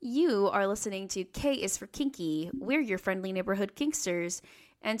You are listening to K is for Kinky. We're your friendly neighborhood kinksters,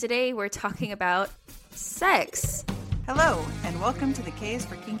 and today we're talking about sex. Hello, and welcome to the K is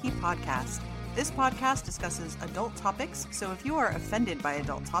for Kinky podcast. This podcast discusses adult topics, so if you are offended by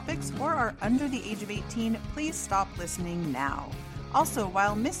adult topics or are under the age of 18, please stop listening now. Also,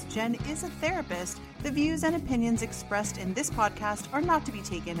 while Miss Jen is a therapist, the views and opinions expressed in this podcast are not to be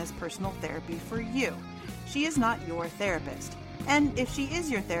taken as personal therapy for you. She is not your therapist. And if she is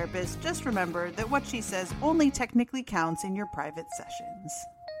your therapist, just remember that what she says only technically counts in your private sessions.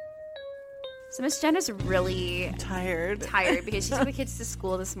 So Miss Jen is really Tired because she took the kids to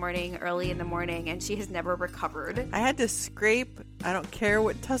school this morning, early in the morning, and she has never recovered. I had to scrape, I don't care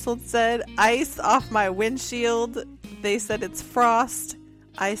what Tussled said, ice off my windshield. They said it's frost.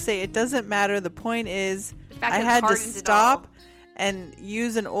 I say it doesn't matter. The point is, I had to stop and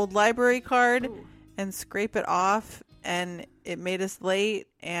use an old library card and scrape it off, and it made us late,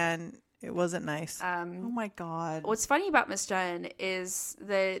 and it wasn't nice. Oh my God. What's funny about Miss Jen is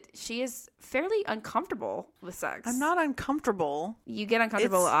that she is fairly uncomfortable with sex. I'm not uncomfortable. You get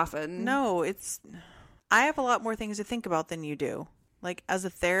uncomfortable often. No, I have a lot more things to think about than you do. Like, as a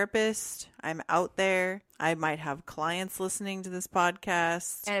therapist, I'm out there. I might have clients listening to this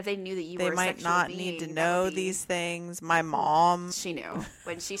podcast. And if they knew that you were a sexual being, they might not need to know these things. My mom. She knew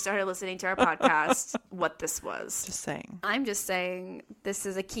when she started listening to our podcast what this was. Just saying. I'm just saying this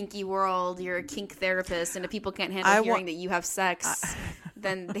is a kinky world. You're a kink therapist. And if people can't handle hearing that you have sex,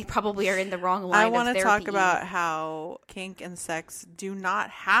 then they probably are in the wrong line of therapy. I want to talk about how kink and sex do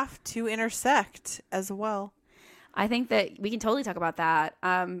not have to intersect as well. I think that we can totally talk about that.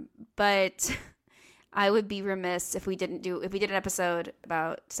 But I would be remiss if we did an episode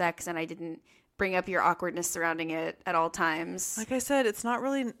about sex and I didn't bring up your awkwardness surrounding it at all times. Like I said, it's not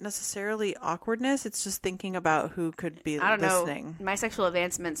really necessarily awkwardness. It's just thinking about who could be listening. My sexual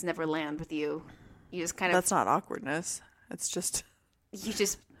advancements never land with you. You just kind of. That's not awkwardness. It's just. You're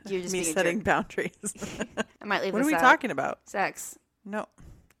just me setting boundaries. I might leave. What are we talking about? Sex. No.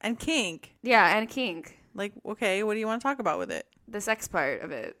 And kink. Yeah, and kink. Like, okay, what do you want to talk about with it? The sex part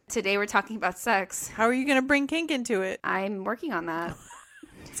of it. Today we're talking about sex. How are you going to bring kink into it? I'm working on that.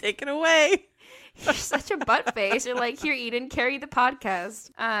 Take it away. You're such a butt face. You're like, here, Eden, carry the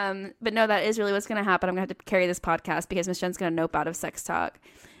podcast. But no, that is really what's going to happen. I'm going to have to carry this podcast because Miss Jen's going to nope out of sex talk.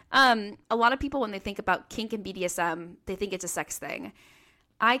 A lot of people, when they think about kink and BDSM, they think it's a sex thing.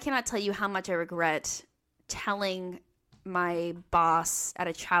 I cannot tell you how much I regret telling my boss at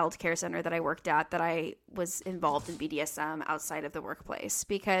a child care center that I worked at that I was involved in BDSM outside of the workplace,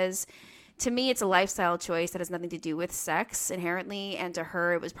 because to me it's a lifestyle choice that has nothing to do with sex inherently, and to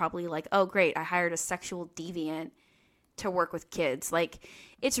her it was probably like, oh great, I hired a sexual deviant to work with kids. Like,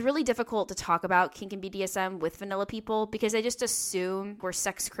 it's really difficult to talk about kink and BDSM with vanilla people because they just assume we're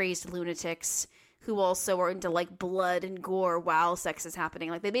sex crazed lunatics who also are into like blood and gore while sex is happening.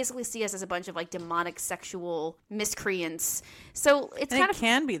 Like, they basically see us as a bunch of like demonic sexual miscreants. So it's kind of, it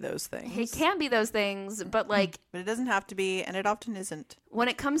can be those things. It can be those things, but like, but it doesn't have to be, and it often isn't. When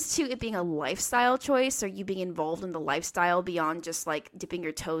it comes to it being a lifestyle choice, or you being involved in the lifestyle beyond just like dipping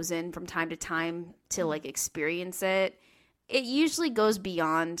your toes in from time to time to like experience it, it usually goes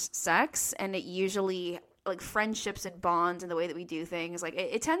beyond sex, and it usually, like, friendships and bonds and the way that we do things, like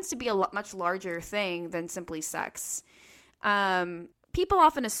it tends to be a much larger thing than simply sex. People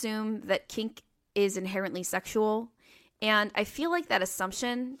often assume that kink is inherently sexual, and I feel like that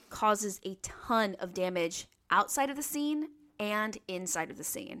assumption causes a ton of damage outside of the scene and inside of the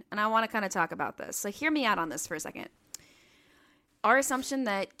scene. And I want to kind of talk about this. So hear me out on this for a second. Our assumption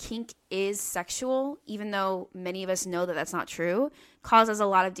that kink is sexual, even though many of us know that that's not true, causes a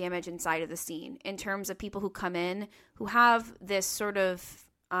lot of damage inside of the scene in terms of people who come in who have this sort of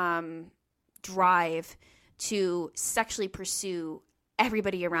drive to sexually pursue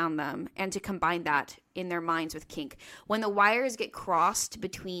everybody around them and to combine that in their minds with kink. When the wires get crossed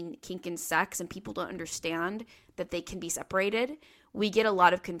between kink and sex and people don't understand that they can be separated, we get a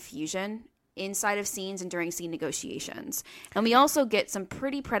lot of confusion inside of scenes and during scene negotiations. And we also get some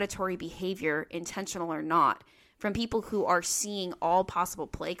pretty predatory behavior, intentional or not, from people who are seeing all possible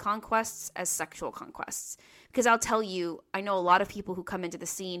play conquests as sexual conquests. Because I'll tell you, I know a lot of people who come into the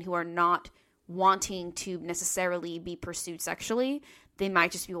scene who are not wanting to necessarily be pursued sexually. They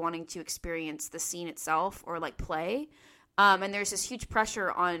might just be wanting to experience the scene itself or like play. And there's this huge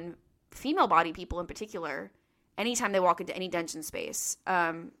pressure on female body people in particular anytime they walk into any dungeon space,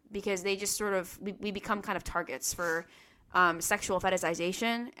 because they just sort of, we become kind of targets for sexual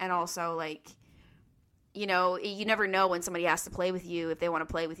fetishization, and also, like, you know, you never know when somebody has to play with you, if they want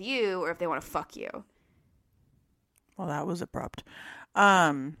to play with you or if they want to fuck you. Well, that was abrupt.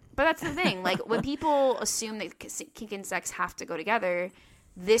 But that's the thing. Like, when people assume that kink and sex have to go together,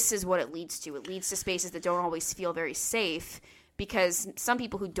 this is what it leads to. It leads to spaces that don't always feel very safe, because some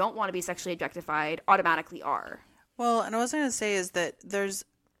people who don't want to be sexually objectified automatically are. Well, and what I was going to say is that there's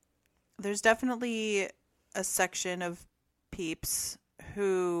definitely a section of peeps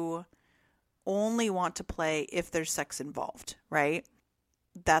who only want to play if there's sex involved, right?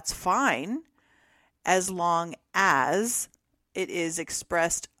 That's fine, as long as it is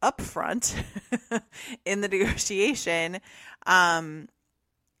expressed upfront in the negotiation, and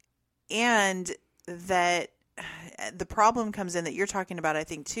that the problem comes in that you're talking about, I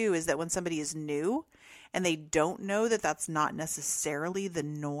think, too, is that when somebody is new and they don't know that that's not necessarily the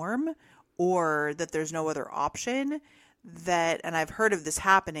norm, or that there's no other option, and I've heard of this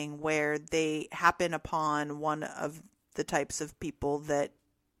happening where they happen upon one of the types of people that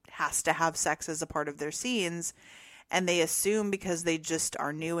has to have sex as a part of their scenes, and they assume because they just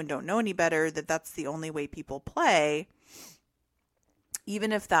are new and don't know any better that that's the only way people play.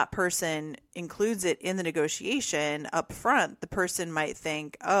 Even if that person includes it in the negotiation up front, the person might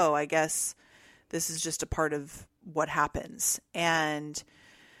think, oh, I guess this is just a part of what happens. And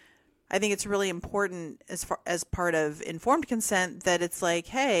I think it's really important as part of informed consent that it's like,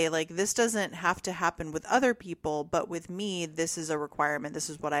 hey, like, this doesn't have to happen with other people, but with me, this is a requirement. This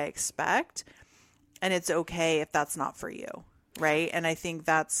is what I expect. And it's okay if that's not for you, right? And I think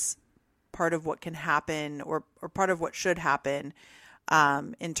that's part of what can happen, or part of what should happen,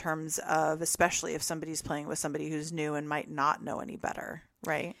 in terms of, especially if somebody's playing with somebody who's new and might not know any better,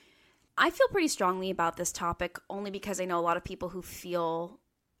 right? I feel pretty strongly about this topic only because I know a lot of people who feel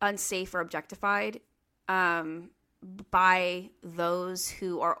unsafe or objectified by those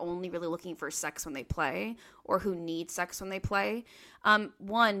who are only really looking for sex when they play, or who need sex when they play.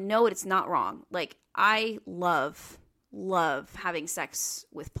 One, no, it's not wrong. Like, I love having sex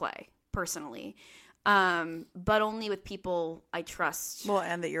with play personally, but only with people I trust. Well,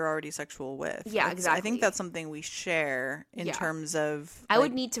 and that you're already sexual with. Yeah, exactly. I think that's something we share in terms of... I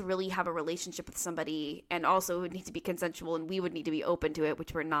would need to really have a relationship with somebody, and also it would need to be consensual, and we would need to be open to it,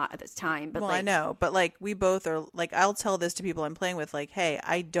 which we're not at this time. But well, I know. But, like, we both are... Like, I'll tell this to people I'm playing with, like, hey,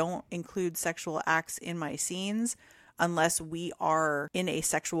 I don't include sexual acts in my scenes unless we are in a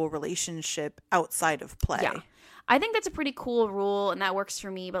sexual relationship outside of play. Yeah. I think that's a pretty cool rule, and that works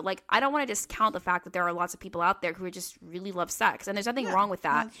for me. But, like, I don't want to discount the fact that there are lots of people out there who just really love sex, and there's nothing wrong with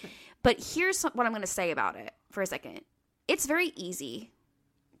that. But here's what I'm going to say about it for a second. It's very easy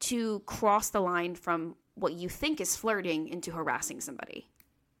to cross the line from what you think is flirting into harassing somebody.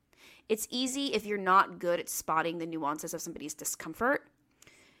 It's easy if you're not good at spotting the nuances of somebody's discomfort.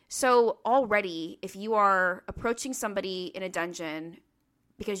 So already, if you are approaching somebody in a dungeon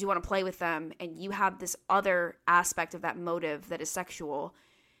because you want to play with them, and you have this other aspect of that motive that is sexual,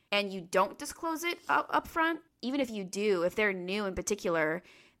 and you don't disclose it up front, even if you do, if they're new in particular,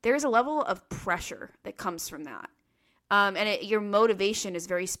 there's a level of pressure that comes from that. Your motivation is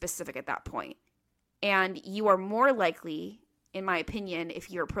very specific at that point. And you are more likely, in my opinion,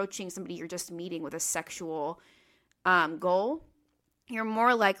 if you're approaching somebody you're just meeting with a sexual goal, you're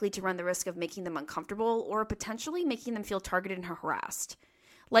more likely to run the risk of making them uncomfortable, or potentially making them feel targeted and harassed.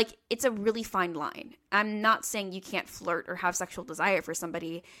 Like, it's a really fine line. I'm not saying you can't flirt or have sexual desire for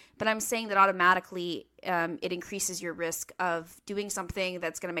somebody, but I'm saying that automatically it increases your risk of doing something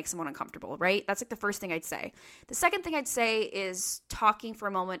that's going to make someone uncomfortable, right? That's like the first thing I'd say. The second thing I'd say is talking for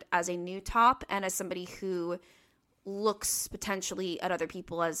a moment as a new top and as somebody who looks potentially at other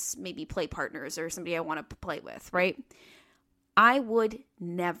people as maybe play partners or somebody I want to play with, right? I would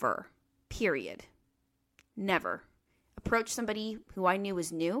never, period, never approach somebody who I knew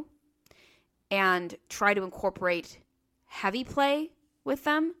was new and try to incorporate heavy play with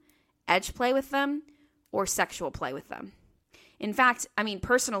them, edge play with them, or sexual play with them. In fact, I mean,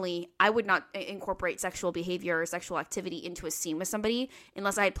 personally, I would not incorporate sexual behavior or sexual activity into a scene with somebody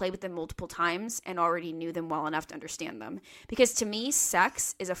unless I had played with them multiple times and already knew them well enough to understand them. Because to me,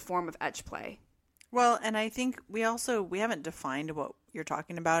 sex is a form of edge play. Well, and I think we haven't defined what you're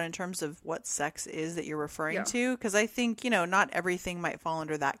talking about in terms of what sex is that you're referring to. Because I think, not everything might fall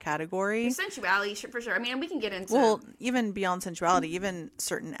under that category. Sensuality, for sure. I mean, we can get into... Well, even beyond sensuality, even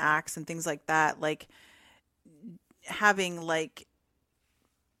certain acts and things like that, like having like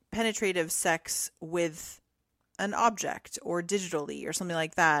penetrative sex with an object or digitally or something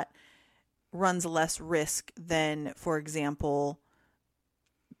like that runs less risk than, for example,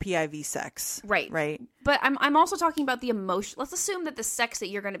 PIV sex. Right. But I'm also talking about the emotion. Let's assume that the sex that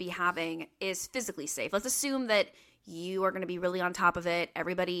you're going to be having is physically safe. Let's assume that you are going to be really on top of it.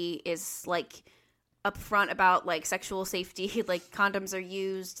 Everybody is like upfront about like sexual safety, like condoms are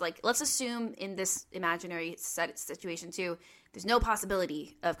used. Like, let's assume in this imaginary situation too, there's no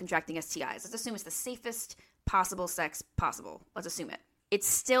possibility of contracting STIs. Let's assume it's the safest possible sex possible. Let's assume it. It's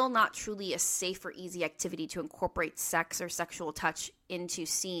still not truly a safe or easy activity to incorporate sex or sexual touch into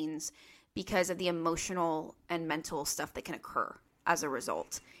scenes because of the emotional and mental stuff that can occur as a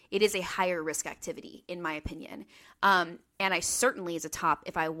result. It is a higher risk activity, in my opinion. And I certainly, as a top,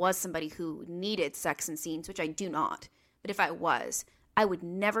 if I was somebody who needed sex in scenes, which I do not, but if I was, I would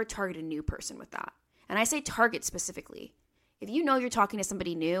never target a new person with that. And I say target specifically. If you know you're talking to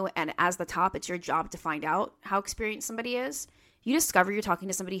somebody new, and as the top, it's your job to find out how experienced somebody is, you discover you're talking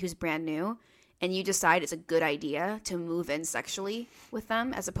to somebody who's brand new, and you decide it's a good idea to move in sexually with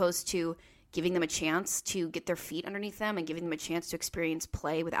them, as opposed to giving them a chance to get their feet underneath them and giving them a chance to experience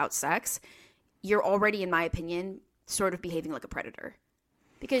play without sex, you're already, in my opinion, sort of behaving like a predator.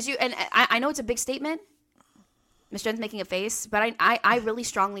 Because I know it's a big statement. Ms. Jen's making a face, but I really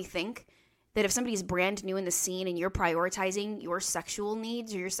strongly think that if somebody's brand new in the scene and you're prioritizing your sexual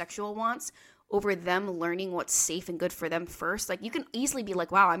needs or your sexual wants over them learning what's safe and good for them first, like, you can easily be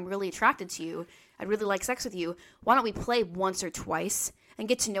like, wow, I'm really attracted to you. I'd really like sex with you. Why don't we play once or twice and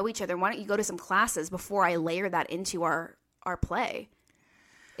get to know each other? Why don't you go to some classes before I layer that into our play?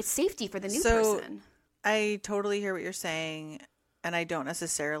 It's safety for the new person. I totally hear what you're saying, and I don't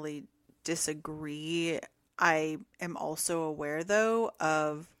necessarily disagree. I am also aware, though,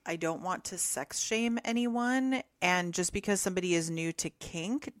 of I don't want to sex shame anyone. And just because somebody is new to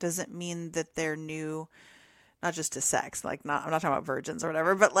kink doesn't mean that they're new, not just to sex. Like, I'm not talking about virgins or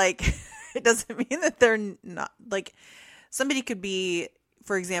whatever, but like, it doesn't mean that they're not, like, somebody could be,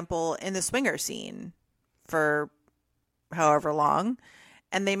 for example, in the swinger scene for however long,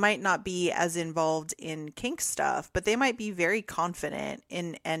 and they might not be as involved in kink stuff, but they might be very confident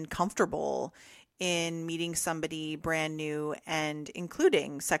in and comfortable in meeting somebody brand new and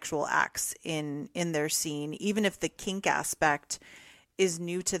including sexual acts in their scene, even if the kink aspect is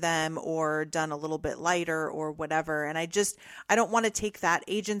new to them or done a little bit lighter or whatever. And I don't want to take that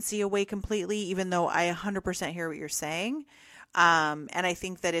agency away completely, even though I 100% hear what you're saying. And I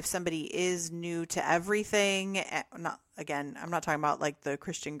think that if somebody is new to everything, I'm not talking about like the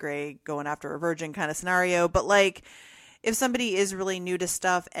Christian Grey going after a virgin kind of scenario, but like if somebody is really new to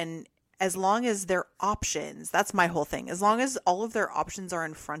stuff, and as long as their options, that's my whole thing, as long as all of their options are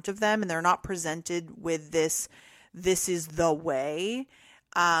in front of them and they're not presented with this is the way,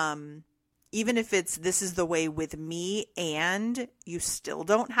 even if it's this is the way with me and you still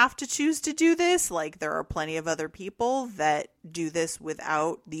don't have to choose to do this. Like, there are plenty of other people that do this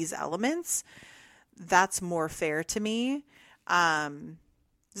without these elements. That's more fair to me.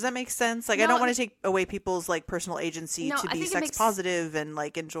 Does that make sense? Like, no, I don't want to take away people's like personal agency to be sex positive and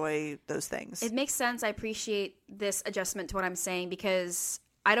like enjoy those things. It makes sense. I appreciate this adjustment to what I'm saying because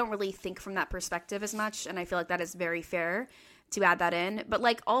I don't really think from that perspective as much. And I feel like that is very fair to add that in. But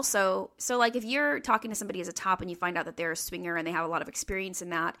like also, so like if you're talking to somebody as a top and you find out that they're a swinger and they have a lot of experience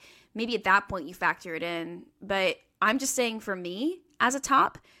in that, maybe at that point you factor it in. But I'm just saying for me as a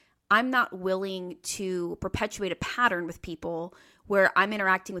top, I'm not willing to perpetuate a pattern with people where I'm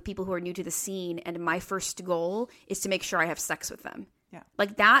interacting with people who are new to the scene and my first goal is to make sure I have sex with them. Yeah.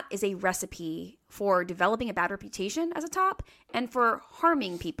 Like, that is a recipe for developing a bad reputation as a top and for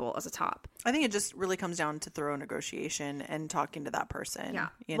harming people as a top. I think it just really comes down to thorough negotiation and talking to that person. Yeah.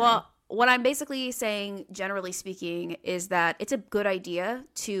 You well, know? What I'm basically saying, generally speaking, is that it's a good idea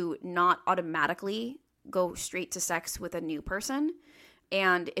to not automatically go straight to sex with a new person.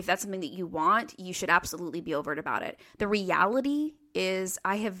 And if that's something that you want, you should absolutely be overt about it. The reality is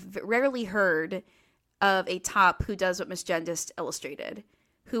I have rarely heard of a top who does what Miss Jen just illustrated,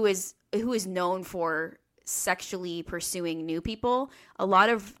 who is known for sexually pursuing new people. A lot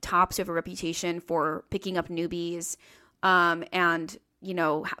of tops who have a reputation for picking up newbies and, you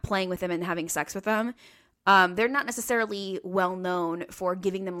know, playing with them and having sex with them. They're not necessarily well known for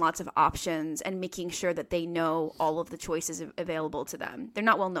giving them lots of options and making sure that they know all of the choices available to them. They're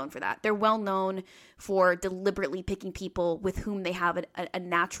not well known for that. They're well known for deliberately picking people with whom they have a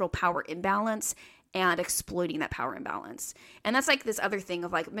natural power imbalance and exploiting that power imbalance. And that's like this other thing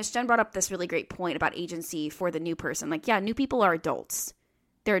of like, Miss Jen brought up this really great point about agency for the new person. Like, yeah, new people are adults.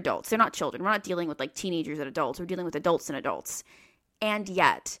 They're adults. They're not children. We're not dealing with like teenagers and adults. We're dealing with adults and adults. And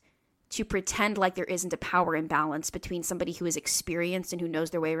yet, to pretend like there isn't a power imbalance between somebody who is experienced and who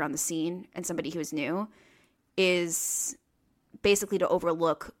knows their way around the scene and somebody who is new is basically to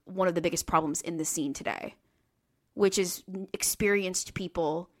overlook one of the biggest problems in the scene today, which is experienced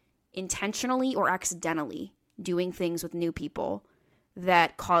people intentionally or accidentally doing things with new people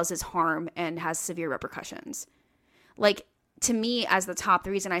that causes harm and has severe repercussions. Like, to me, as the top,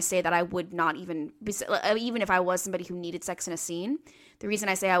 the reason I say that I would not even if I was somebody who needed sex in a scene, the reason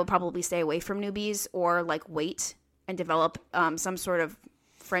I say I would probably stay away from newbies or like wait and develop some sort of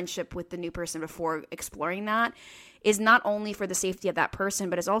friendship with the new person before exploring that is not only for the safety of that person,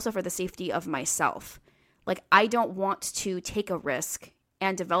 but it's also for the safety of myself. Like, I don't want to take a risk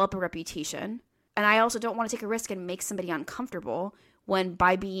and develop a reputation. And I also don't want to take a risk and make somebody uncomfortable when,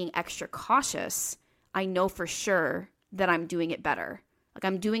 by being extra cautious, I know for sure that I'm doing it better. Like,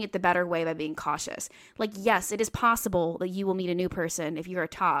 I'm doing it the better way by being cautious. Like, yes, it is possible that you will meet a new person if you're a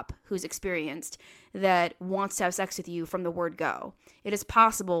top who's experienced that wants to have sex with you from the word go. It is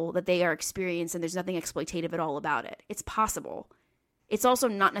possible that they are experienced and there's nothing exploitative at all about it. It's possible. It's also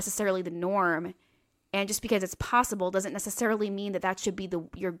not necessarily the norm. And just because it's possible doesn't necessarily mean that that should be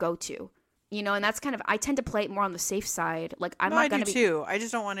your go-to. You know, and that's kind of, I tend to play it more on the safe side. Like, I'm not going to be. I do too. I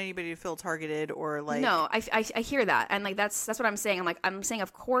just don't want anybody to feel targeted or like. No, I hear that. And like, that's what I'm saying. I'm saying,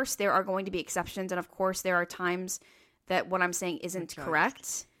 of course, there are going to be exceptions. And of course, there are times that what I'm saying isn't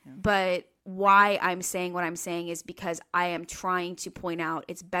correct. Yeah. But why I'm saying what I'm saying is because I am trying to point out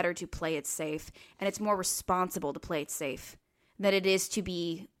it's better to play it safe. And it's more responsible to play it safe than it is to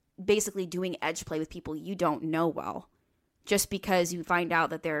be basically doing edge play with people you don't know well. Just because you find out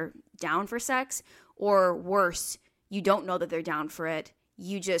that they're down for sex, or worse, you don't know that they're down for it.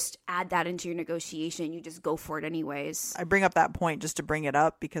 You just add that into your negotiation. You just go for it anyways. I bring up that point just to bring it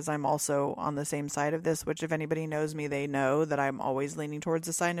up because I'm also on the same side of this, which if anybody knows me, they know that I'm always leaning towards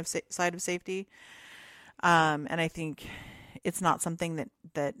the side of safety. And I think it's not something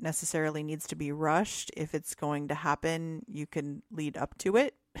that necessarily needs to be rushed. If it's going to happen, you can lead up to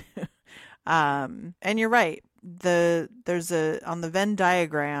it. And you're right. There's on the Venn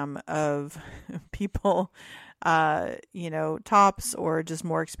diagram of people, tops or just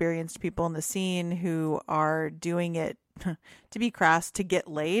more experienced people in the scene who are doing it, to be crass, to get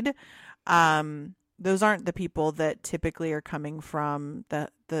laid. Those aren't the people that typically are coming from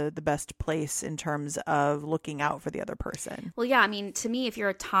the best place in terms of looking out for the other person. Well, yeah, I mean, to me, if you're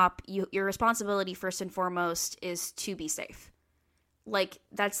a top, your responsibility first and foremost is to be safe. Like,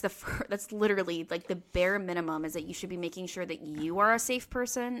 that's literally like the bare minimum, is that you should be making sure that you are a safe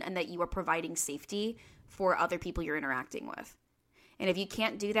person and that you are providing safety for other people you're interacting with. And if you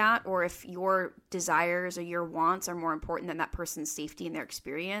can't do that, or if your desires or your wants are more important than that person's safety and their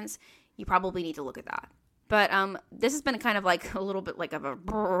experience, you probably need to look at that. But this has been kind of like a little bit like of a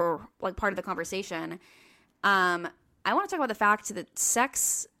like part of the conversation. I want to talk about the fact that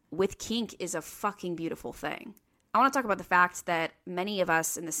sex with kink is a fucking beautiful thing. I want to talk about the fact that many of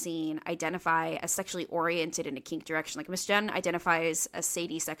us in the scene identify as sexually oriented in a kink direction. Like, Miss Jen identifies as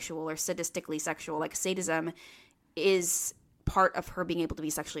sadisexual or sadistically sexual. Like, sadism is part of her being able to be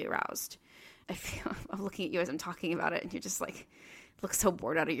sexually aroused. I'm looking at you as I'm talking about it, and you're just like, look so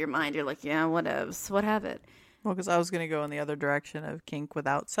bored out of your mind. You're like, yeah, whatevs, what have it. Well, because I was going to go in the other direction of kink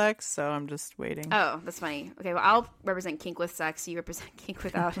without sex, so I'm just waiting. Oh, that's funny. Okay, well, I'll represent kink with sex. You represent kink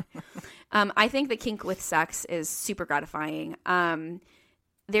without. I think that kink with sex is super gratifying.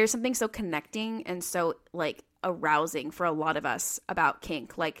 There's something so connecting and so, like, arousing for a lot of us about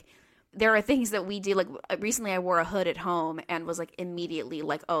kink. Like, there are things that we do. Like, recently I wore a hood at home and was, like, immediately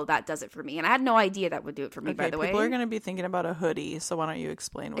like, oh, that does it for me. And I had no idea that would do it for me, by the way. People are going to be thinking about a hoodie, so why don't you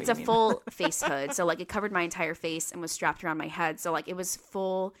explain what it's you mean? It's a full face hood. So, like, it covered my entire face and was strapped around my head. So, like, it was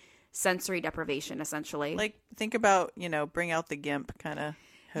full sensory deprivation, essentially. Like, think about, bring out the GIMP kind of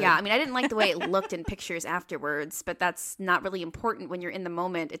hood. Yeah, I mean, I didn't like the way it looked in pictures afterwards, but that's not really important when you're in the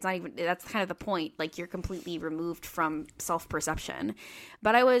moment. It's not even, that's kind of the point. Like, you're completely removed from self-perception.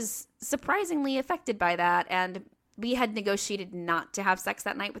 But I was surprisingly affected by that, and we had negotiated not to have sex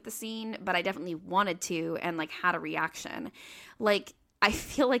that night with the scene, but I definitely wanted to, and, like, had a reaction. Like, I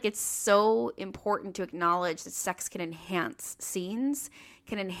feel like it's so important to acknowledge that sex can enhance scenes,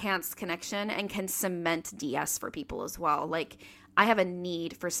 can enhance connection, and can cement DS for people as well. Like, I have a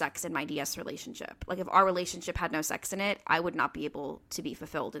need for sex in my DS relationship. Like, if our relationship had no sex in it, I would not be able to be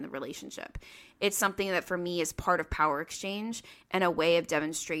fulfilled in the relationship. It's something that for me is part of power exchange and a way of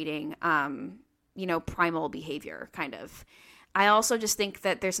demonstrating, primal behavior, kind of. I also just think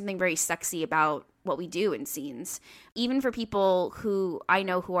that there's something very sexy about what we do in scenes. Even for people who I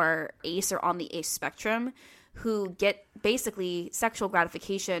know who are ace or on the ace spectrum, who get basically sexual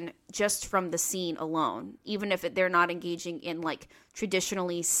gratification just from the scene alone. Even if they're not engaging in, like,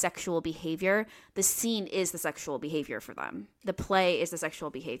 traditionally sexual behavior, the scene is the sexual behavior for them. The play is the sexual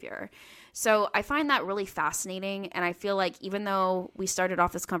behavior. So I find that really fascinating, and I feel like even though we started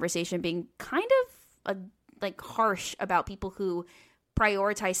off this conversation being kind of harsh about people who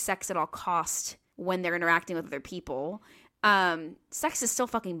prioritize sex at all cost when they're interacting with other people, sex is still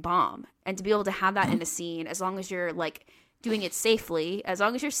fucking bomb. And to be able to have that in a scene, as long as you're like doing it safely, as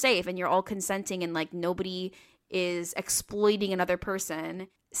long as you're safe and you're all consenting and like nobody is exploiting another person,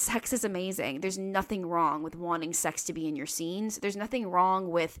 sex is amazing. There's nothing wrong with wanting sex to be in your scenes. There's nothing wrong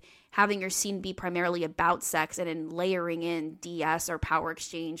with having your scene be primarily about sex and then layering in DS or power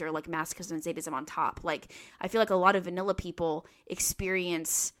exchange or like masochism and sadism on top. Like, I feel like a lot of vanilla people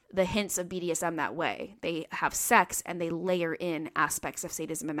experience the hints of BDSM that way. They have sex and they layer in aspects of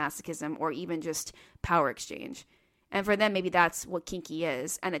sadism and masochism or even just power exchange. And for them, maybe that's what kinky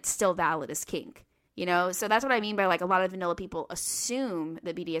is, and it's still valid as kink. You know, so that's what I mean by like a lot of vanilla people assume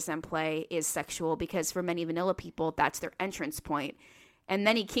that BDSM play is sexual because for many vanilla people, that's their entrance point. And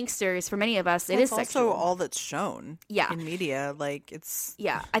many kinksters, for many of us, it is sexual. Also all that's shown in media. Like it's...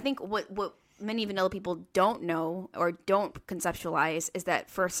 Yeah, I think what many vanilla people don't know or don't conceptualize is that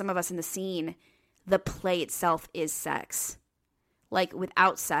for some of us in the scene, the play itself is sex. Like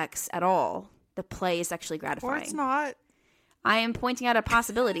without sex at all, the play is sexually gratifying. Or it's not. I am pointing out a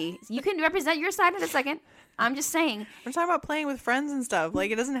possibility. You can represent your side in a second. I'm just saying. We're talking about playing with friends and stuff. Like,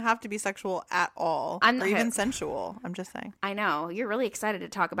 it doesn't have to be sexual at all. Or even sensual. I'm just saying. I know. You're really excited to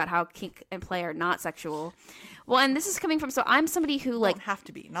talk about how kink and play are not sexual. Well, and this is coming from... So I'm somebody who, like... Don't have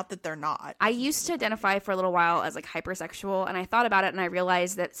to be. Not that they're not. I used to identify for a little while as, like, hypersexual. And I thought about it and I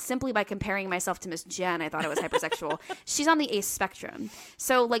realized that simply by comparing myself to Miss Jen, I thought I was hypersexual. She's on the ace spectrum.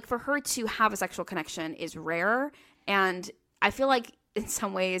 So, like, for her to have a sexual connection is rare. And I feel like in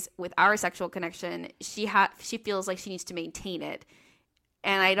some ways with our sexual connection, she feels like she needs to maintain it.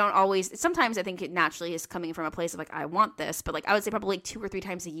 And I don't always, sometimes I think it naturally is coming from a place of like, I want this, but like, I would say probably like 2 or 3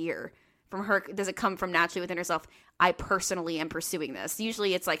 times a year from her. Does it come from naturally within herself? I personally am pursuing this.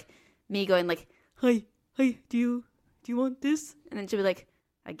 Usually it's like me going like, hi, do you want this? And then she'll be like,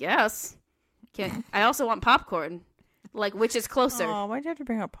 I guess. I also want popcorn. Like, which is closer? Oh, why'd you have to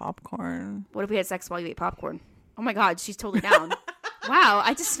bring up popcorn? What if we had sex while you ate popcorn? Oh my God, she's totally down. Wow,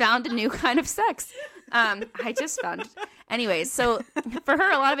 I just found a new kind of sex. Anyways, so for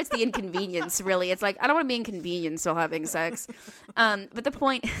her, a lot of it's the inconvenience, really. It's like, I don't want to be inconvenienced while having sex. But the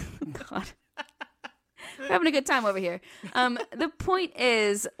point, God, we're having a good time over here. The point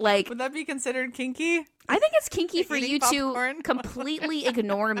is, like... Would that be considered kinky? I think it's kinky for you to completely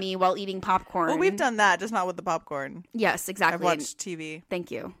ignore me while eating popcorn. Well, we've done that, just not with the popcorn. Yes, exactly. I've watched TV.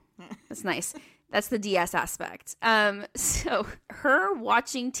 Thank you. That's nice. That's the DS aspect. So her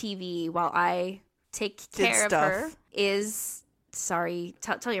watching TV while I take care of her is... Sorry,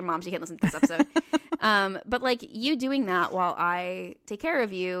 tell your mom she can't listen to this episode. But like you doing that while I take care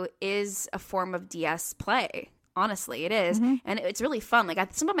of you is a form of DS play. Honestly, it is. Mm-hmm. And it's really fun.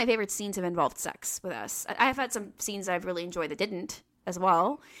 Like some of my favorite scenes have involved sex with us. I've had some scenes I've really enjoyed that didn't as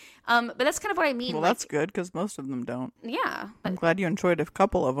well. But that's kind of what I mean. Well, that's good because most of them don't. Yeah. I'm glad you enjoyed a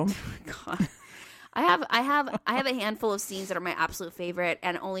couple of them. God. I have a handful of scenes that are my absolute favorite,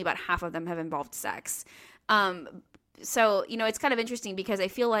 and only about half of them have involved sex. So, you know, it's kind of interesting because I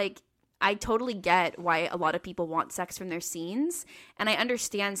feel like I totally get why a lot of people want sex from their scenes, and I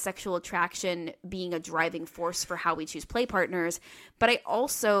understand sexual attraction being a driving force for how we choose play partners, but I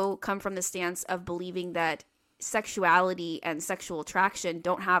also come from the stance of believing that sexuality and sexual attraction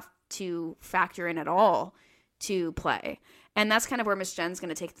don't have to factor in at all to play. And that's kind of where Miss Jen's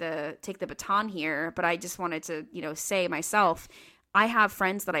going to take the baton here. But I just wanted to, you know, say myself, I have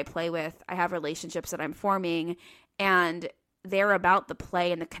friends that I play with. I have relationships that I'm forming, and they're about the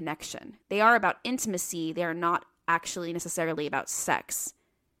play and the connection. They are about intimacy. They are not actually necessarily about sex.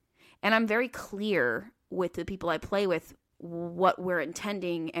 And I'm very clear with the people I play with what we're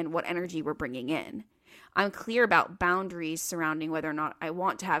intending and what energy we're bringing in. I'm clear about boundaries surrounding whether or not I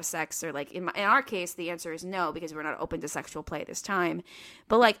want to have sex, or like in our case, the answer is no, because we're not open to sexual play at this time.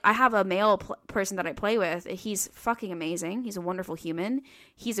 But like I have a male person that I play with. He's fucking amazing. He's a wonderful human.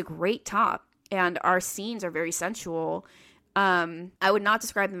 He's a great top, and our scenes are very sensual. I would not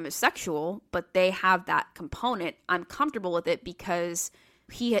describe them as sexual, but they have that component. I'm comfortable with it because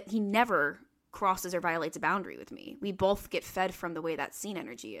he never crosses or violates a boundary with me. We both get fed from the way that scene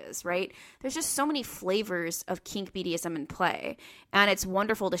energy is, right? There's just so many flavors of kink, BDSM, and play, and it's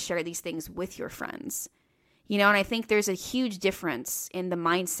wonderful to share these things with your friends. You know, and I think there's a huge difference in the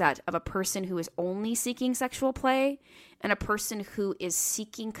mindset of a person who is only seeking sexual play and a person who is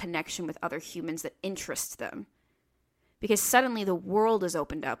seeking connection with other humans that interests them. Because suddenly the world is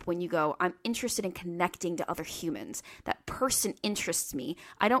opened up when you go, I'm interested in connecting to other humans. That person interests me.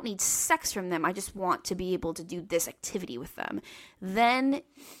 I don't need sex from them. I just want to be able to do this activity with them. Then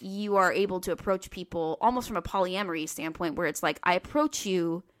you are able to approach people almost from a polyamory standpoint, where it's like, I approach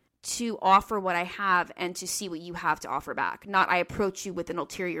you to offer what I have and to see what you have to offer back. Not I approach you with an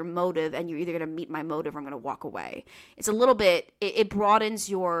ulterior motive and you're either going to meet my motive or I'm going to walk away. It's a little bit, it broadens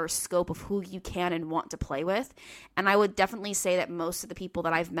your scope of who you can and want to play with. And I would definitely say that most of the people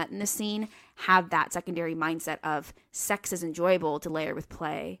that I've met in this scene have that secondary mindset of sex is enjoyable to layer with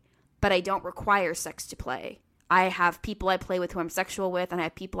play, but I don't require sex to play. I have people I play with who I'm sexual with, and I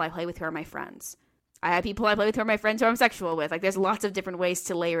have people I play with who are my friends. I have people I play with who are my friends who I'm sexual with. Like, there's lots of different ways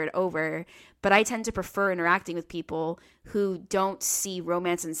to layer it over. But I tend to prefer interacting with people who don't see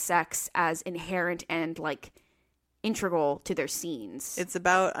romance and sex as inherent and, like, integral to their scenes. It's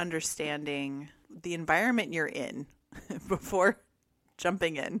about understanding the environment you're in before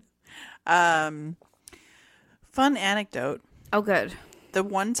jumping in. Fun anecdote. Oh, good. The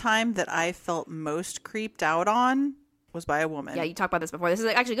one time that I felt most creeped out on was by a woman. Yeah, you talked about this before. This is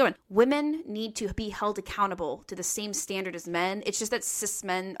actually a good one. Women need to be held accountable to the same standard as men. It's just that cis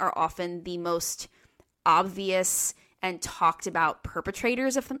men are often the most obvious and talked about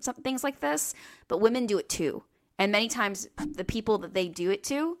perpetrators of some things like this, but women do it too. And many times the people that they do it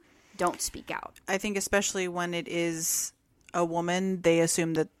to don't speak out. I think especially when it is a woman, they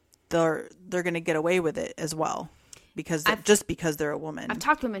assume that they're going to get away with it as well. Because they're a woman. I've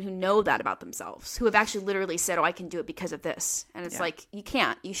talked to women who know that about themselves, who have actually literally said, oh, I can do it because of this. And it's like, you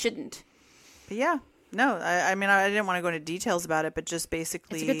can't. You shouldn't. But yeah. No, I mean, I didn't want to go into details about it, but just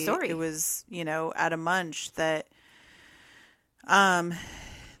basically, it's a good story. It was, at a munch that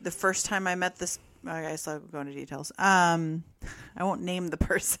the first time I met this, I guess I'll go into details. I won't name the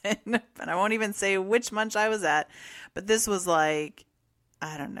person, and I won't even say which munch I was at. But this was like,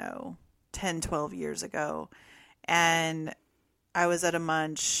 I don't know, 10, 12 years ago. And I was at a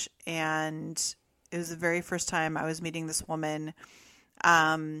munch, and it was the very first time I was meeting this woman.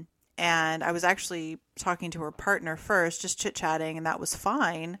 And I was actually talking to her partner first, just chit-chatting, and that was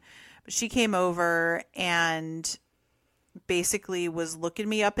fine. But she came over and basically was looking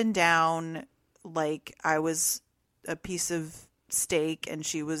me up and down like I was a piece of steak and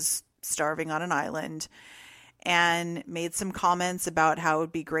she was starving on an island. And made some comments about how it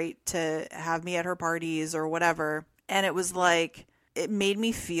would be great to have me at her parties or whatever. And it was like, it made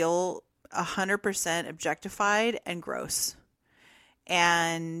me feel 100% objectified and gross.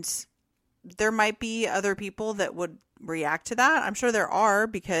 And there might be other people that would react to that. I'm sure there are,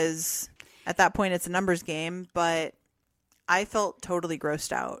 because at that point it's a numbers game. But I felt totally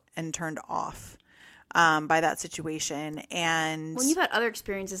grossed out and turned off by that situation. And when you've had other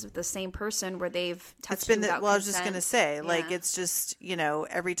experiences with the same person where they've touched you without well, I was consent, just going to say, like, it's just,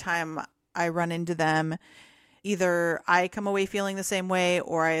 every time I run into them, either I come away feeling the same way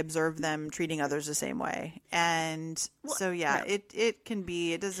or I observe them treating others the same way. And it can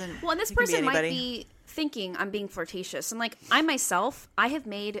be, it doesn't. Well, and this person might be thinking I'm being flirtatious. And like, I myself, I have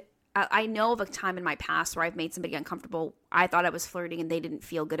made, I know of a time in my past where I've made somebody uncomfortable. I thought I was flirting and they didn't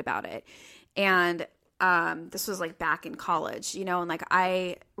feel good about it. And this was like back in college, and like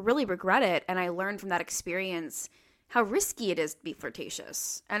I really regret it. And I learned from that experience how risky it is to be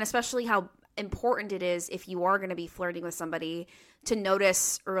flirtatious, and especially how important it is if you are going to be flirting with somebody to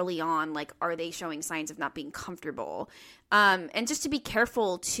notice early on, like, are they showing signs of not being comfortable? And just to be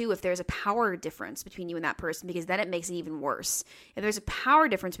careful too, if there's a power difference between you and that person, because then it makes it even worse. If there's a power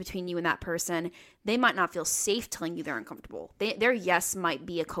difference between you and that person, they might not feel safe telling you they're uncomfortable. Their yes might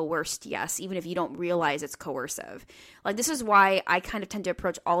be a coerced yes, even if you don't realize it's coercive. Like, this is why I kind of tend to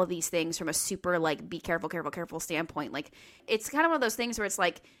approach all of these things from a super, like, be careful, careful, careful standpoint. Like, it's kind of one of those things where it's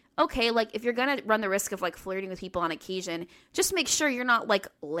like, okay, like, if you're going to run the risk of, like, flirting with people on occasion, just make sure you're not, like,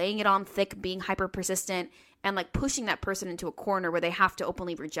 laying it on thick, being hyper persistent, and, like, pushing that person into a corner where they have to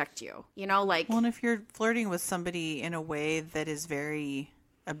openly reject you, like. Well, and if you're flirting with somebody in a way that is very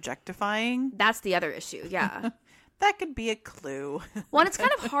objectifying. That's the other issue, yeah. That could be a clue. Well, and it's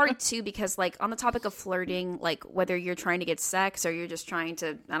kind of hard, too, because, like, on the topic of flirting, like, whether you're trying to get sex or you're just trying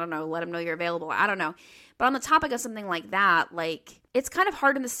to, I don't know, let them know you're available, I don't know. But on the topic of something like that, like, it's kind of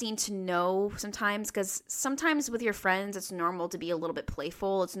hard in the scene to know sometimes, because sometimes with your friends, it's normal to be a little bit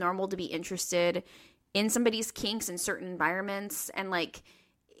playful. It's normal to be interested in somebody's kinks in certain environments. And, like,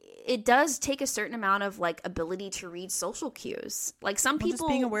 it does take a certain amount of, like, ability to read social cues. Like, some people just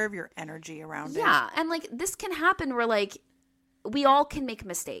being aware of your energy around it. Yeah. And, like, this can happen where, like, we all can make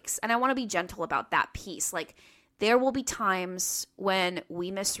mistakes. And I want to be gentle about that piece. Like, There will be times when we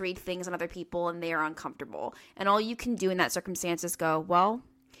misread things on other people and they are uncomfortable. And all you can do in that circumstance is go, well,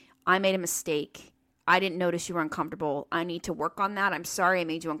 I made a mistake. I didn't notice you were uncomfortable. I need to work on that. I'm sorry I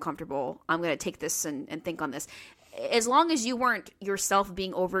made you uncomfortable. I'm going to take this and think on this. As long as you weren't yourself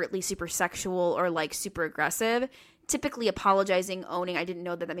being overtly super sexual or like super aggressive, typically apologizing, owning, I didn't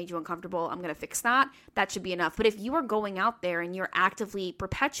know that made you uncomfortable, I'm going to fix that. That should be enough. But if you are going out there and you're actively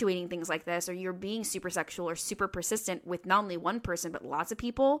perpetuating things like this, or you're being super sexual or super persistent with not only one person, but lots of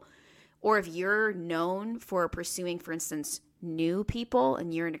people, or if you're known for pursuing, for instance, new people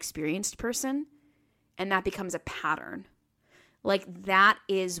and you're an experienced person, and that becomes a pattern, like that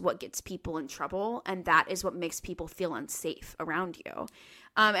is what gets people in trouble, and that is what makes people feel unsafe around you.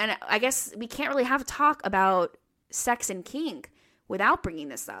 And I guess we can't really have a talk about sex and kink without bringing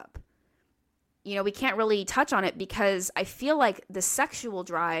this up. You know, we can't really touch on it because I feel like the sexual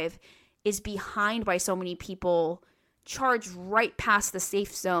drive is behind why so many people charge right past the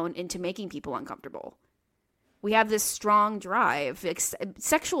safe zone into making people uncomfortable. We have this strong drive,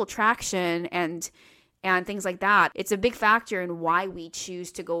 sexual attraction and things like that. It's a big factor in why we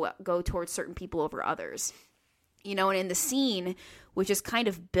choose to go towards certain people over others. You know, and in the scene, which is kind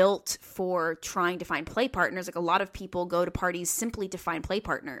of built for trying to find play partners, like a lot of people go to parties simply to find play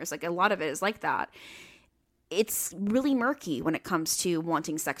partners. Like a lot of it is like that. It's really murky when it comes to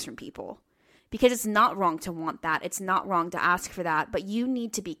wanting sex from people, because it's not wrong to want that. It's not wrong to ask for that, but you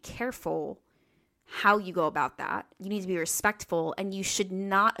need to be careful how you go about that. You need to be respectful, and you should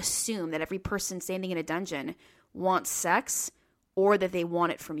not assume that every person standing in a dungeon wants sex or that they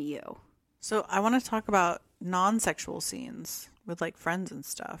want it from you. So I want to talk about non-sexual scenes with like friends and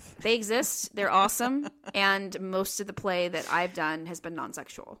stuff. They exist. They're awesome. And most of the play that I've done has been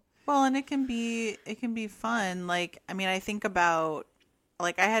non-sexual. Well, and it can be fun. Like, I mean, I think about,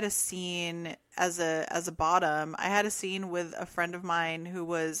 like, I had a scene as a bottom. I had a scene with a friend of mine who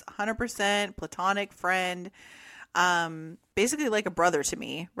was 100% platonic friend, basically like a brother to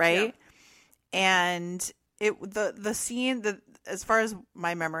me, right? Yeah. And the scene, as far as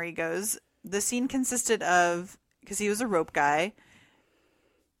my memory goes, the scene consisted of, because he was a rope guy,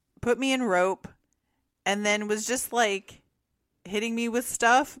 put me in rope, and then was just like hitting me with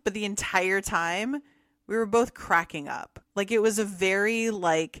stuff. But the entire time we were both cracking up. Like, it was a very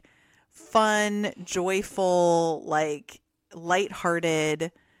like fun, joyful, like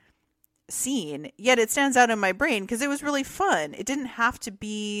lighthearted scene. Yet it stands out in my brain because it was really fun. It didn't have to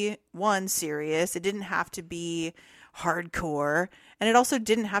be serious. It didn't have to be hardcore, and it also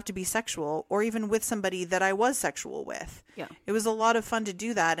didn't have to be sexual or even with somebody that I was sexual with. Yeah. It was a lot of fun to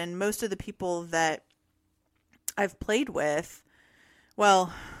do that. And most of the people that I've played with,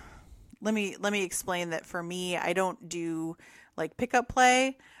 well, let me explain that for me, I don't do like pickup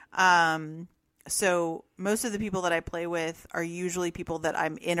play. So most of the people that I play with are usually people that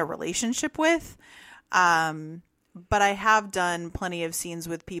I'm in a relationship with. But I have done plenty of scenes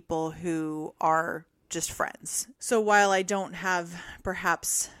with people who are just friends. So while I don't have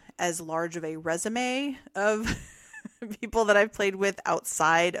perhaps as large of a resume of people that I've played with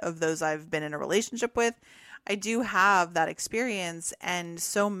outside of those I've been in a relationship with, I do have that experience. And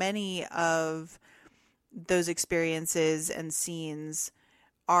so many of those experiences and scenes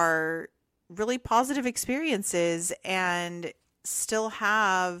are really positive experiences and still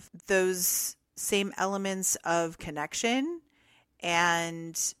have those same elements of connection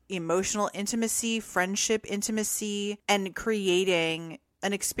and emotional intimacy, friendship intimacy, and creating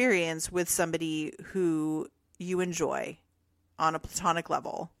an experience with somebody who you enjoy on a platonic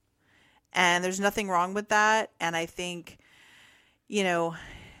level. And there's nothing wrong with that. And I think, you know,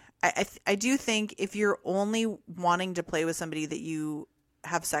 I do think if you're only wanting to play with somebody that you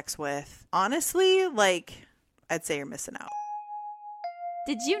have sex with, honestly, like, I'd say you're missing out.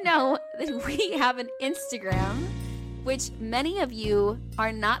 Did you know that we have an Instagram, which many of you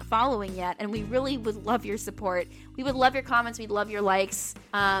are not following yet, and we really would love your support. We would love your comments. We'd love your likes.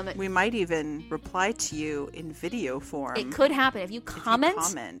 We might even reply to you in video form. It could happen. If you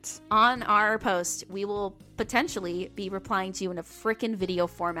comment on our post, we will potentially be replying to you in a freaking video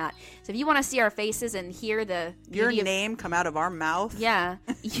format. So if you want to see our faces and hear your name come out of our mouth, yeah,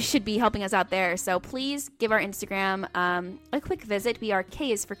 you should be helping us out there. So please give our Instagram a quick visit. We are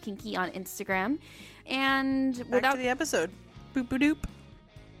K is for Kinky on Instagram. And back to the episode. Boop boop doop.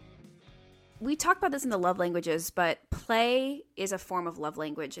 We talked about this in the love languages, but play is a form of love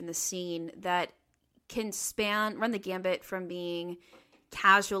language in the scene that can run the gambit from being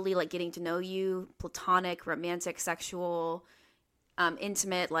casually like getting to know you, platonic, romantic, sexual,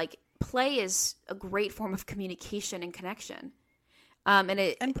 intimate. Like, play is a great form of communication and connection.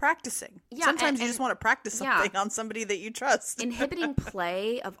 And practicing. Yeah, sometimes you just want to practice something yeah. on somebody that you trust. Inhibiting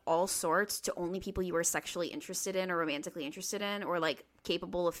play of all sorts to only people you are sexually interested in or romantically interested in, or like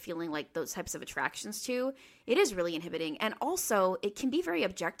capable of feeling like those types of attractions to, it is really inhibiting. And also it can be very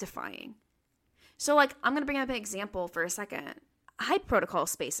objectifying. So like, I'm going to bring up an example for a second. High protocol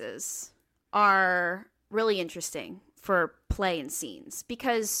spaces are really interesting for play and scenes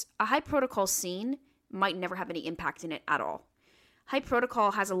because a high protocol scene might never have any impact in it at all. High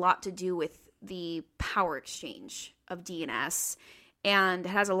protocol has a lot to do with the power exchange of DNS, and it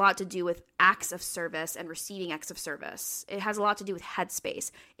has a lot to do with acts of service and receiving acts of service. It has a lot to do with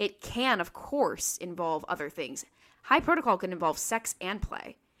headspace. It can, of course, involve other things. High protocol can involve sex and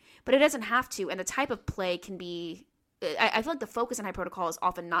play, but it doesn't have to, and the type of play can be... I feel like the focus in high protocol is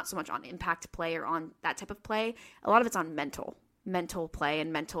often not so much on impact play or on that type of play. A lot of it's on mental play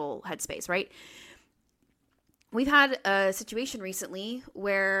and mental headspace, right? We've had a situation recently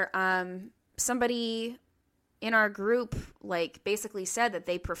where somebody in our group like basically said that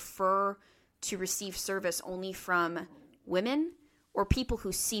they prefer to receive service only from women or people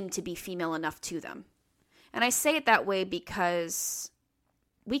who seem to be female enough to them. And I say it that way because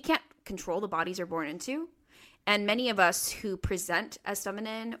we can't control the bodies we're born into. And many of us who present as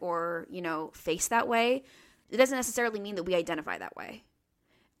feminine or, face that way, it doesn't necessarily mean that we identify that way.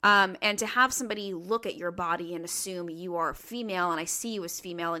 And to have somebody look at your body and assume you are female and I see you as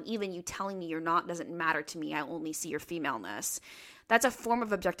female, and even you telling me you're not doesn't matter to me, I only see your femaleness. That's a form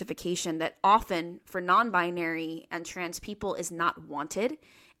of objectification that often for non-binary and trans people is not wanted.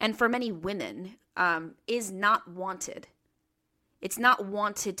 And for many women is not wanted. It's not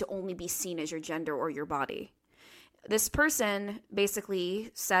wanted to only be seen as your gender or your body. This person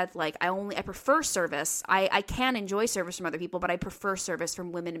basically said, like, I prefer service. I can enjoy service from other people, but I prefer service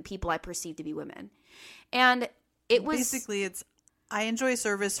from women and people I perceive to be women. And it was... Basically, I enjoy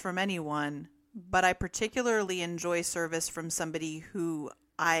service from anyone, but I particularly enjoy service from somebody who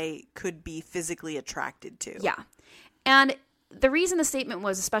I could be physically attracted to. Yeah. And the reason the statement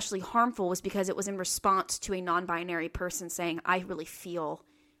was especially harmful was because it was in response to a non-binary person saying, I really feel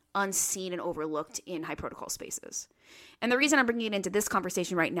unseen and overlooked in high protocol spaces. And the reason I'm bringing it into this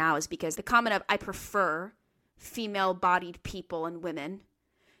conversation right now is because the comment of I prefer female-bodied people and women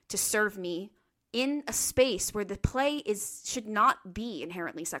to serve me in a space where the play should not be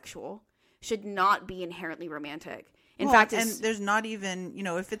inherently sexual, should not be inherently romantic. In fact, and there's not even,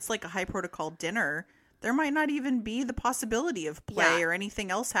 if it's like a high protocol dinner, there might not even be the possibility of play or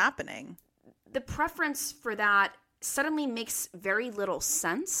anything else happening. The preference for that suddenly makes very little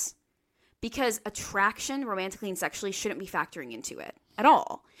sense because attraction romantically and sexually shouldn't be factoring into it at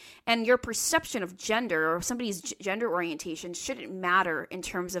all. And your perception of gender or somebody's gender orientation shouldn't matter in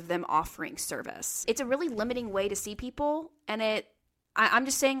terms of them offering service. It's a really limiting way to see people. And I'm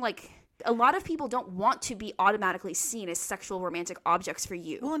just saying, like, a lot of people don't want to be automatically seen as sexual romantic objects for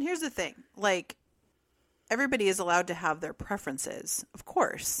you. Well, and here's the thing, like, everybody is allowed to have their preferences, of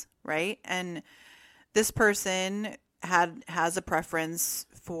course, right? And this person has a preference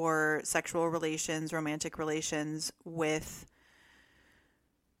for sexual relations, romantic relations with,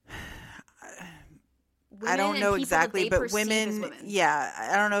 I don't know exactly, but women. Yeah,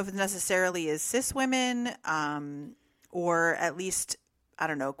 I don't know if it necessarily is cis women, or at least, I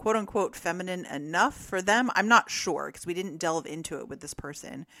don't know, quote unquote, feminine enough for them. I'm not sure because we didn't delve into it with this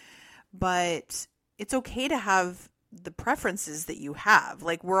person, but it's okay to have the preferences that you have.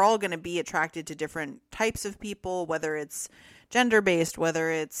 Like, we're all going to be attracted to different types of people, whether it's gender-based,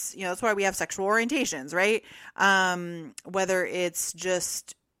 whether it's, that's why we have sexual orientations, right? Whether it's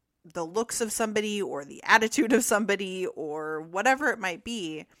just the looks of somebody or the attitude of somebody or whatever it might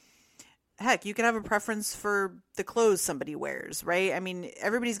be. Heck, you could have a preference for the clothes somebody wears, right? I mean,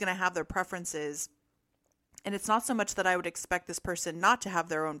 everybody's going to have their preferences. And it's not so much that I would expect this person not to have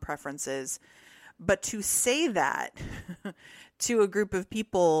their own preferences, but to say that to a group of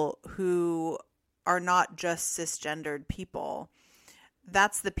people who are not just cisgendered people,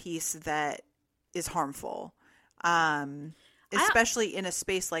 that's the piece that is harmful. Especially in a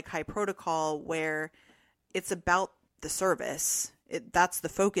space like high protocol where it's about the service. That's the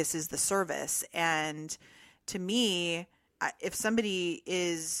focus, is the service. And to me, if somebody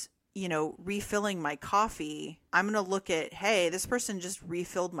is, refilling my coffee, I'm going to look at, hey, this person just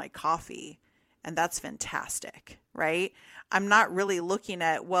refilled my coffee. And that's fantastic, right? I'm not really looking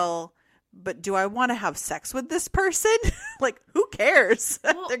at, well, but do I want to have sex with this person? Like, who cares?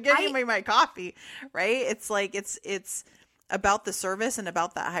 Well, they're giving me my coffee, right? It's like, it's about the service and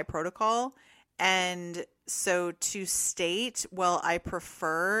about that high protocol. And so to state, well, I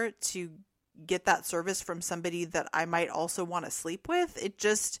prefer to, get that service from somebody that I might also want to sleep with.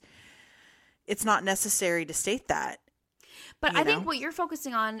 It's not necessary to state that. But I think what you're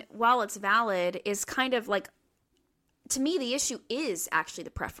focusing on, while it's valid, is kind of like, to me, the issue is actually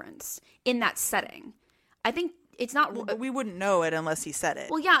the preference in that setting. I think it's not... Well, but we wouldn't know it unless he said it.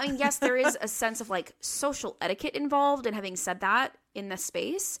 Well, yeah, I mean, yes, there is a sense of like social etiquette involved in having said that in the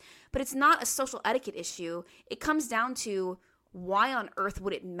space, but it's not a social etiquette issue. It comes down to, why on earth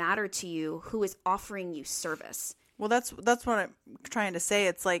would it matter to you who is offering you service? Well, that's what I'm trying to say.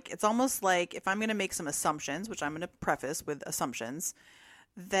 It's like, it's almost like if I'm going to make some assumptions, which I'm going to preface with assumptions,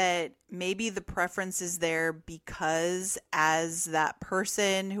 that maybe the preference is there because as that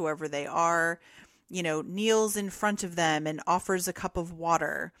person, whoever they are, kneels in front of them and offers a cup of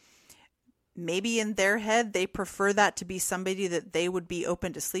water, maybe in their head, they prefer that to be somebody that they would be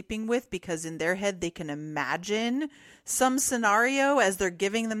open to sleeping with, because in their head, they can imagine some scenario as they're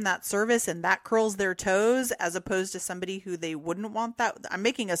giving them that service and that curls their toes, as opposed to somebody who they wouldn't want that. I'm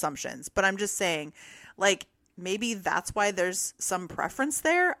making assumptions, but I'm just saying, like, maybe that's why there's some preference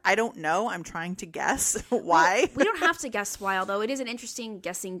there. I don't know. I'm trying to guess why. Well, we don't have to guess why, although it is an interesting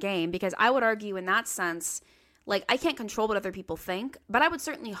guessing game, because I would argue in that sense, like, I can't control what other people think, but I would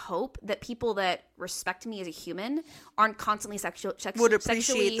certainly hope that people that respect me as a human aren't constantly would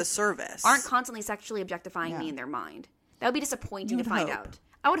appreciate the service. Aren't constantly sexually objectifying me in their mind. That would be disappointing to find out.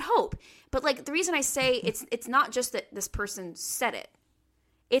 I would hope. But like, the reason I say it's not just that this person said it.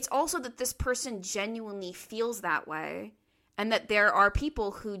 It's also that this person genuinely feels that way, and that there are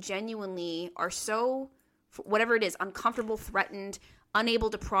people who genuinely are so, whatever it is, uncomfortable, threatened, unable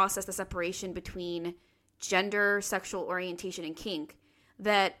to process the separation between gender, sexual orientation, and kink,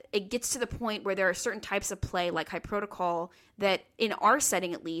 that it gets to the point where there are certain types of play, like high protocol, that in our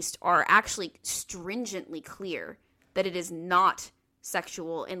setting at least are actually stringently clear that it is not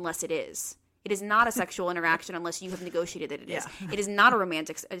sexual unless it is. It is not a sexual interaction unless you have negotiated that it is. It is not a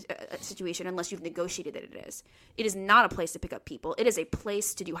romantic situation unless you've negotiated that it is. It is not a place to pick up people. It is a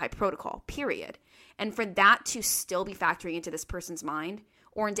place to do high protocol, period. And for that to still be factoring into this person's mind,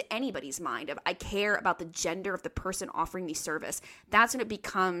 or into anybody's mind of, I care about the gender of the person offering me service, that's when it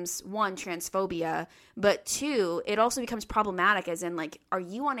becomes, one, transphobia, but two, it also becomes problematic, as in, like, are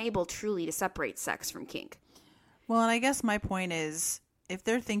you unable truly to separate sex from kink? Well, and I guess my point is, if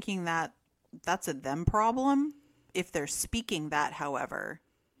they're thinking that that's a them problem, if they're speaking that, however,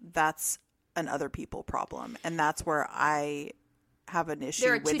 that's an other people problem. And that's where I have an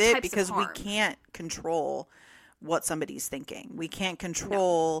issue with it, because we can't control what somebody's thinking. We can't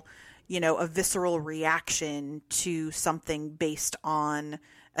control, a visceral reaction to something based on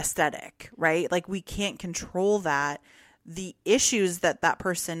aesthetic, right? Like, we can't control that. The issues that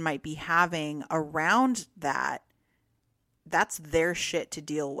person might be having around that, that's their shit to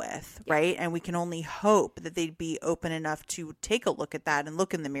deal with, right? And we can only hope that they'd be open enough to take a look at that and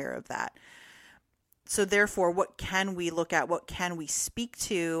look in the mirror of that. So therefore, what can we look at? What can we speak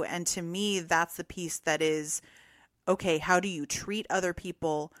to? And to me, that's the piece that is, okay, how do you treat other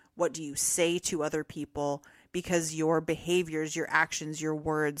people? What do you say to other people? Because your behaviors, your actions, your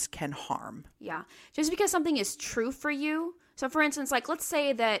words can harm. Yeah. Just because something is true for you. So for instance, like, let's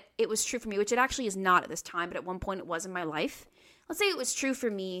say that it was true for me, which it actually is not at this time, but at one point it was in my life. Let's say it was true for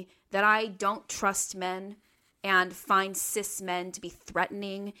me that I don't trust men and find cis men to be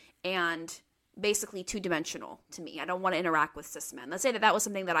threatening and basically two-dimensional to me. I don't want to interact with cis men. Let's say that was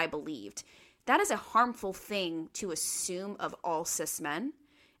something that I believed. That is a harmful thing to assume of all cis men,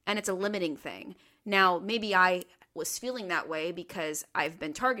 and it's a limiting thing. Now, maybe I was feeling that way because I've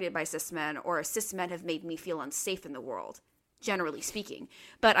been targeted by cis men, or cis men have made me feel unsafe in the world, generally speaking.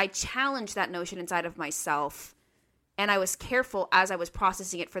 But I challenged that notion inside of myself, and I was careful as I was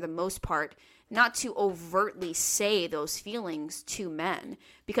processing it for the most part not to overtly say those feelings to men,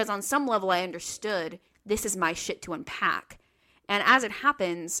 because on some level I understood this is my shit to unpack. And as it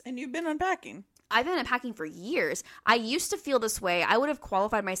happens... And you've been unpacking. I've been unpacking for years. I used to feel this way. I would have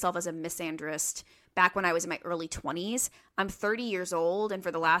qualified myself as a misandrist back when I was in my early 20s. I'm 30 years old, and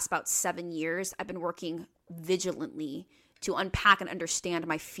for the last about 7 years, I've been working vigilantly to unpack and understand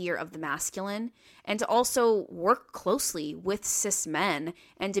my fear of the masculine, and to also work closely with cis men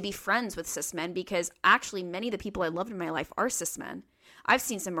and to be friends with cis men, because actually many of the people I loved in my life are cis men. I've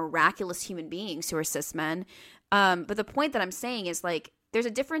seen some miraculous human beings who are cis men. But the point that I'm saying is, like, there's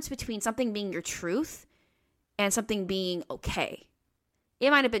a difference between something being your truth and something being okay. It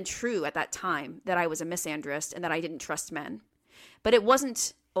might have been true at that time that I was a misandrist and that I didn't trust men, but it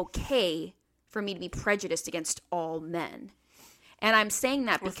wasn't okay for me to be prejudiced against all men. And I'm saying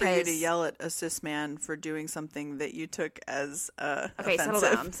that because... Or for you to yell at a cis man for doing something that you took as okay,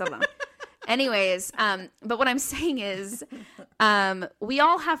 offensive. settle down. Anyways, but what I'm saying is we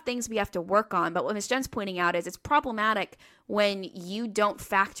all have things we have to work on. But what Ms. Jen's pointing out is it's problematic when you don't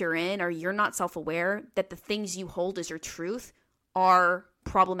factor in or you're not self-aware that the things you hold as your truth are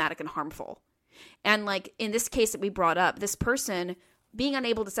problematic and harmful. And like in this case that we brought up, this person being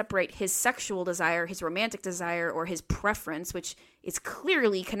unable to separate his sexual desire, his romantic desire, or his preference, which is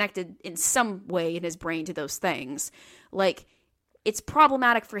clearly connected in some way in his brain to those things, like it's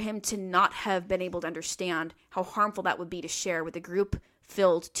problematic for him to not have been able to understand how harmful that would be to share with a group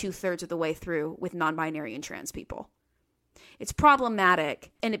filled 2/3 of the way through with non-binary and trans people. It's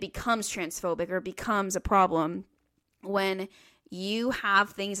problematic, and it becomes transphobic, or it becomes a problem when you have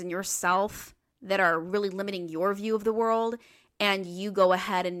things in yourself that are really limiting your view of the world, and you go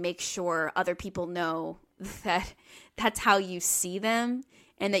ahead and make sure other people know that that's how you see them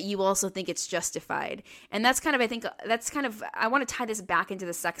and that you also think it's justified. And that's kind of, I want to tie this back into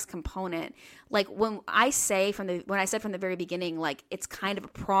the sex component. Like when I said from the very beginning, like it's kind of a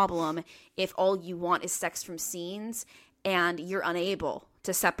problem if all you want is sex from scenes and you're unable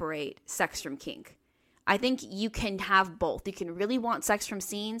to separate sex from kink. I think you can have both. You can really want sex from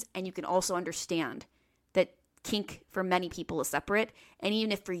scenes, and you can also understand that kink for many people is separate. And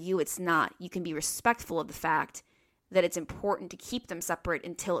even if for you it's not, you can be respectful of the fact that it's important to keep them separate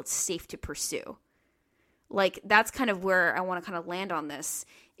until it's safe to pursue. Like that's kind of where I want to kind of land on this,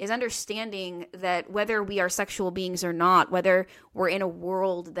 is understanding that whether we are sexual beings or not, whether we're in a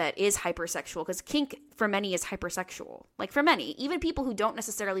world that is hypersexual, because kink for many is hypersexual. Like for many, even people who don't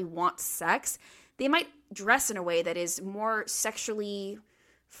necessarily want sex, they might dress in a way that is more sexually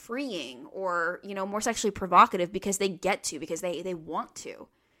freeing or, you know, more sexually provocative because they get to, because they want to.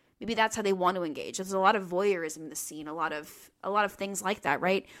 Maybe that's how they want to engage. There's a lot of voyeurism in the scene, a lot of things like that,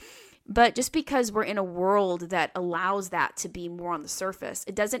 right? But just because we're in a world that allows that to be more on the surface,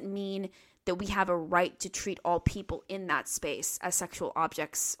 it doesn't mean that we have a right to treat all people in that space as sexual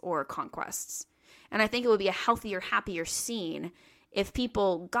objects or conquests. And I think it would be a healthier, happier scene if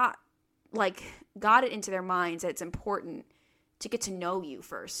people got it into their minds that it's important to get to know you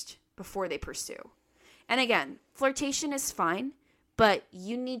first before they pursue. And again, flirtation is fine, but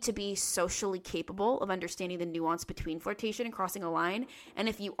you need to be socially capable of understanding the nuance between flirtation and crossing a line. And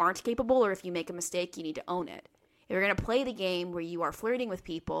if you aren't capable, or if you make a mistake, you need to own it. If you're going to play the game where you are flirting with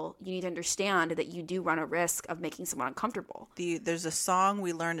people, you need to understand that you do run a risk of making someone uncomfortable. There's a song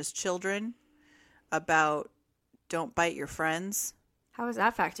we learned as children about don't bite your friends. How does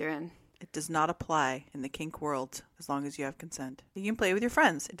that factor in? It does not apply in the kink world as long as you have consent. You can play with your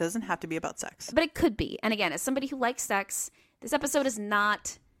friends. It doesn't have to be about sex. But it could be. And again, as somebody who likes sex, this episode is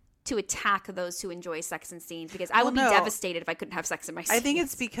not to attack those who enjoy sex and scenes, because I would be devastated if I couldn't have sex in my scenes. I think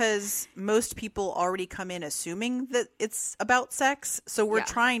it's because most people already come in assuming that it's about sex. So we're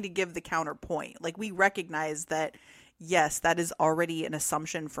trying to give the counterpoint. Like we recognize that, yes, that is already an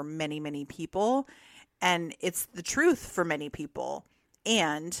assumption for many, many people. And it's the truth for many people.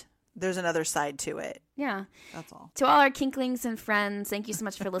 And there's another side to it. Yeah. That's all. To all our kinklings and friends, thank you so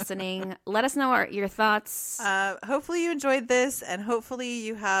much for listening. Let us know your thoughts. Hopefully you enjoyed this, and hopefully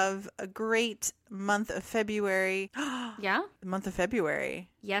you have a great month of February. Yeah? The month of February.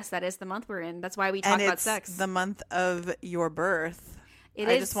 Yes, that is the month we're in. That's why we talk about sex. The month of your birth.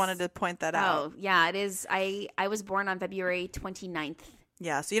 I just wanted to point that out. Oh, yeah, it is. I was born on February 29th.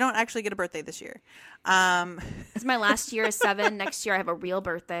 Yeah, so you don't actually get a birthday this year. It's my last year is 7. Next year I have a real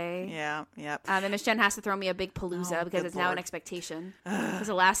birthday. Yeah, yep. And Miss Jen has to throw me a big palooza because it's now an expectation. Because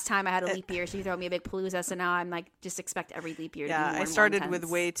the last time I had a leap year, she threw me a big palooza, so now I'm like, just expect every leap year to be more I started with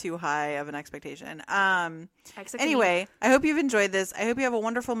way too high of an expectation. Anyway, I hope you've enjoyed this. I hope you have a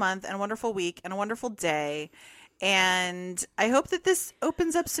wonderful month and a wonderful week and a wonderful day. And I hope that this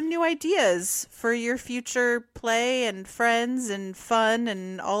opens up some new ideas for your future play and friends and fun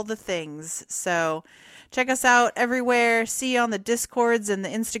and all the things. So check us out everywhere. See you on the Discords and the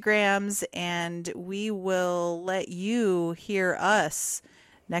Instagrams. And we will let you hear us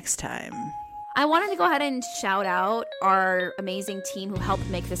next time. I wanted to go ahead and shout out our amazing team who helped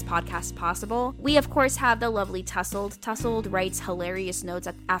make this podcast possible. We, of course, have the lovely Tussled. Tussled writes hilarious notes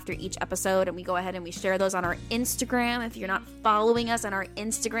after each episode, and we go ahead and we share those on our Instagram. If you're not following us on our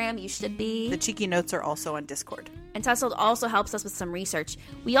Instagram, you should be. The cheeky notes are also on Discord. And Tussled also helps us with some research.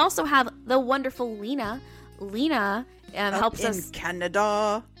 We also have the wonderful Lena. Lena helps us in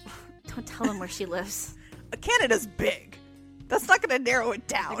Canada. Don't tell them where she lives. Canada's big. That's not going to narrow it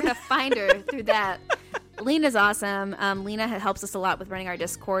down. We're going to find her through that. Lena's awesome. Lena helps us a lot with running our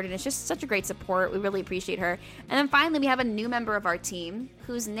Discord, and it's just such a great support. We really appreciate her. And then finally, we have a new member of our team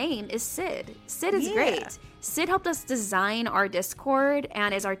whose name is Sid. Sid is great. Sid helped us design our Discord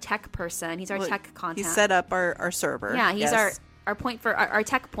and is our tech person. He's our tech contact. He set up our server. Yeah, he's our point for our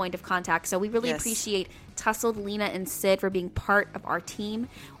tech point of contact. So we really appreciate Tussled, Lena, and Sid for being part of our team.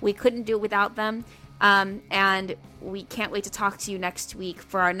 We couldn't do it without them. And we can't wait to talk to you next week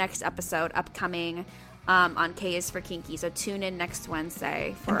for our next episode upcoming on K is for Kinky. So tune in next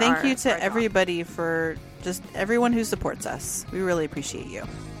Wednesday. And thank you to everybody for just everyone who supports us. We really appreciate you.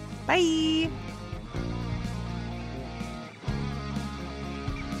 Bye.